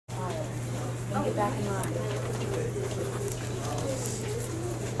get back in line.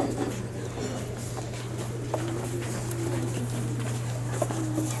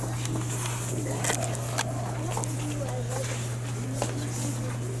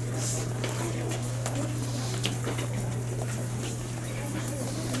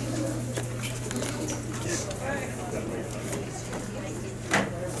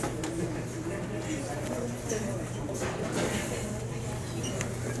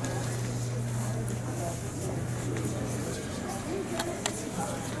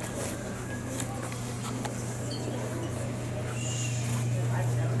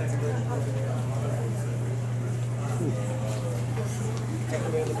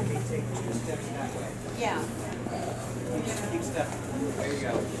 Yeah. Keep stepping. There you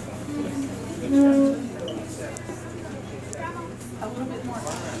go. A little bit more.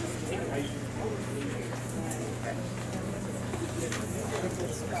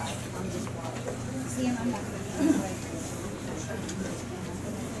 See, I'm not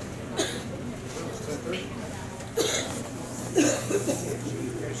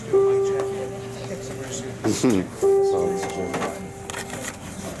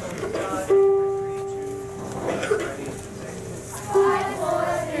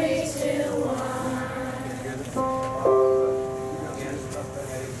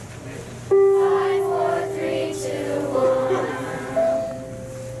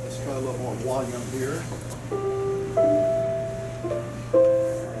volume here.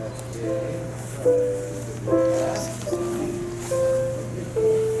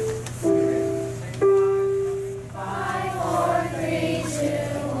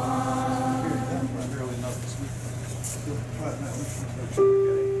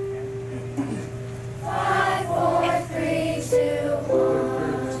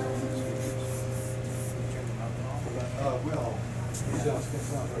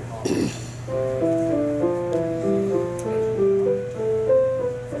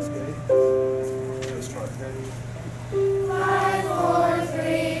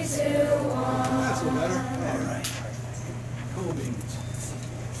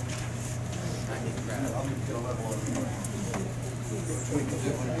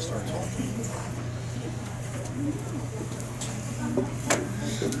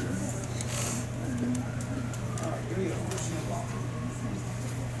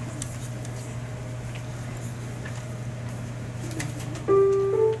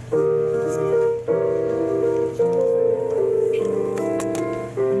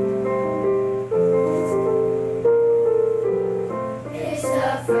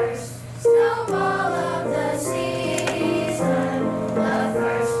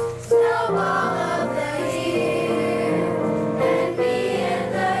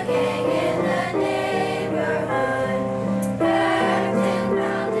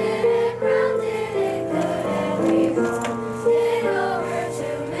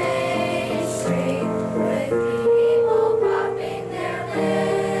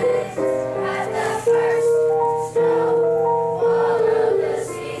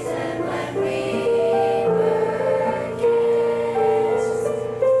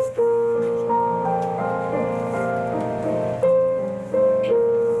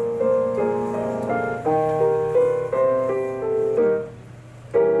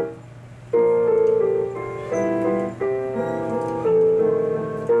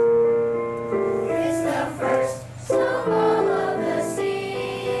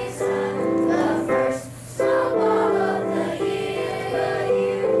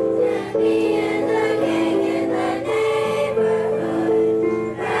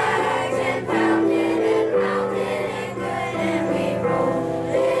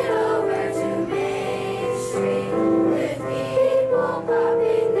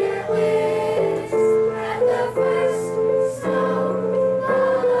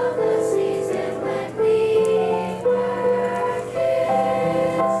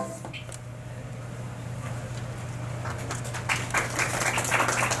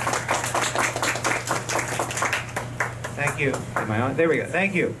 There we go.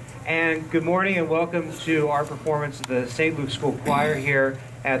 Thank you. And good morning and welcome to our performance of the St. Luke's School Choir here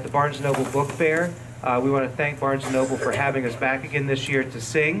at the Barnes & Noble Book Fair. We want to thank Barnes & Noble for having us back again this year to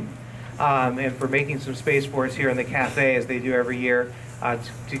sing and for making some space for us here in the cafe as they do every year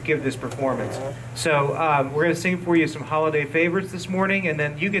to give this performance. So we're going to sing for you some holiday favorites this morning, and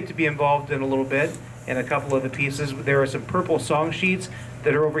then you get to be involved in a little bit in a couple of the pieces. There are some purple song sheets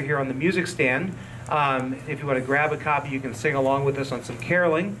that are over here on the music stand. If you want to grab a copy, you can sing along with us on some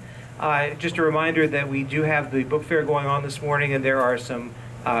caroling. Just a reminder that we do have the book fair going on this morning, and there are some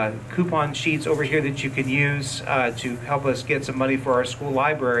coupon sheets over here that you can use to help us get some money for our school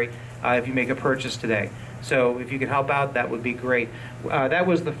library if you make a purchase today. So if you can help out, that would be great. That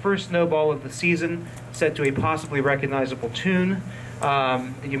was the first snowball of the season, set to a possibly recognizable tune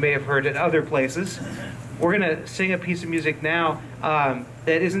that you may have heard at other places. We're going to sing a piece of music now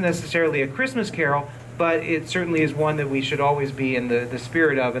that isn't necessarily a Christmas carol, but it certainly is one that we should always be in the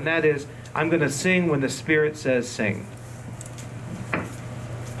spirit of, and that is, I'm going to sing when the Spirit says sing.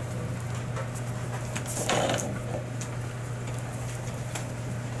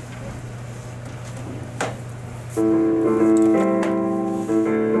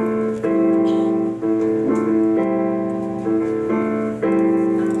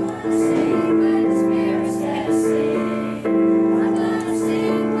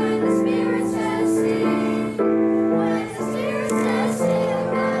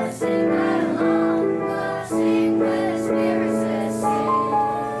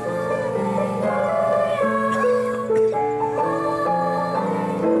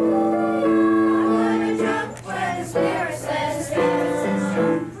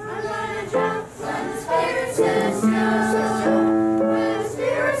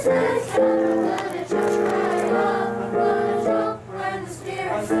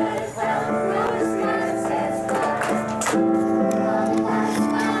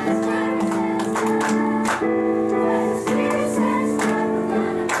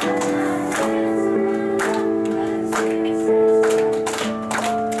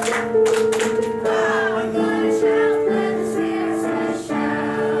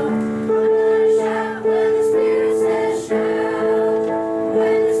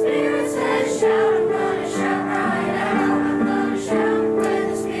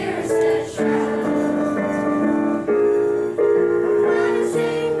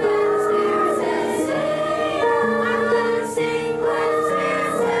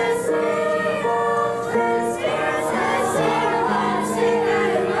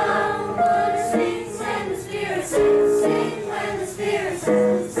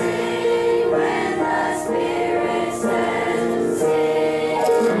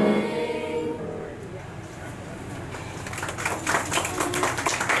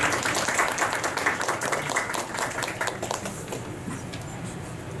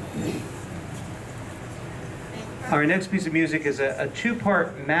 Our next piece of music is a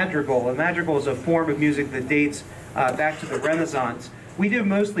two-part madrigal. A madrigal is a form of music that dates back to the Renaissance. We do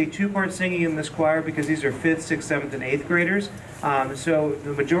mostly two-part singing in this choir because these are 5th, 6th, 7th, and 8th graders. So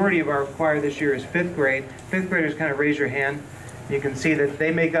the majority of our choir this year is 5th grade. 5th graders, kind of raise your hand. You can see that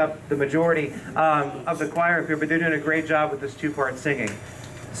they make up the majority of the choir up here, but they're doing a great job with this two-part singing.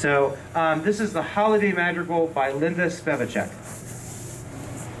 So this is the Holiday Madrigal by Linda Spevacek.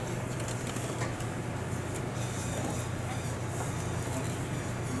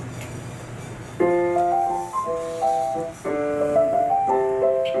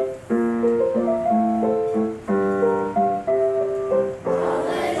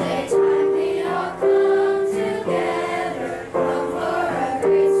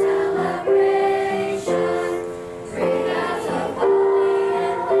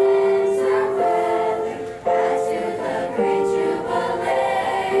 Great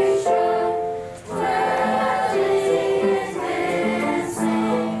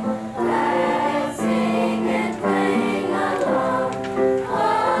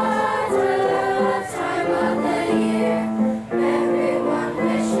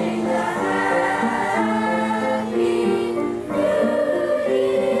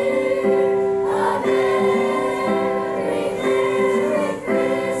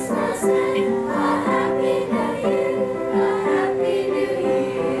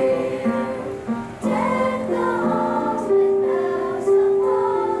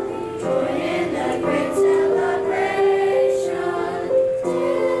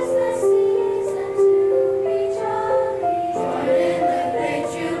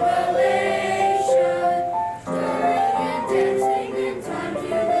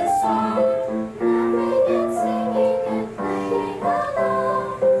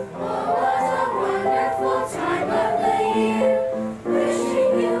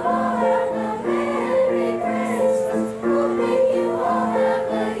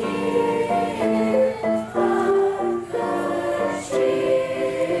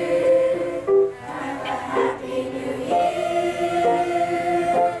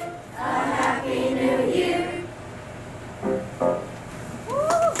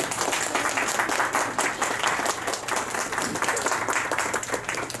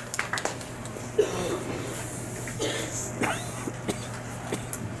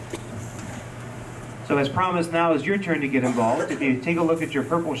So as promised, now is your turn to get involved. If you take a look at your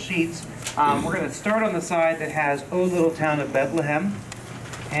purple sheets, we're going to start on the side that has O Little Town of Bethlehem.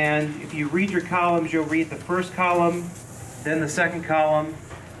 And if you read your columns, you'll read the first column, then the second column,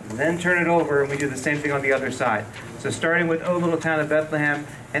 then turn it over, and we do the same thing on the other side. So starting with O Little Town of Bethlehem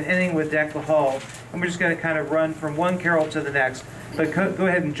and ending with Deck the Hall. And we're just going to kind of run from one carol to the next. But go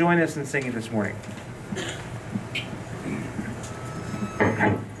ahead and join us in singing this morning.